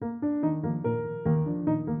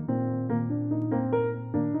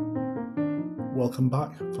welcome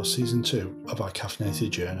back for Season 2 of our caffeinated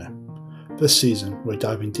journey. This season, we're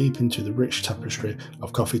diving deep into the rich tapestry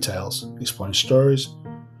of coffee tales, exploring stories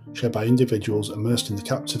shared by individuals immersed in the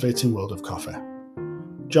captivating world of coffee.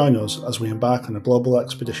 Join us as we embark on a global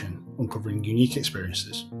expedition uncovering unique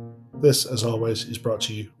experiences. This, as always, is brought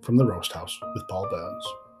to you from the Roast House with Paul Burns.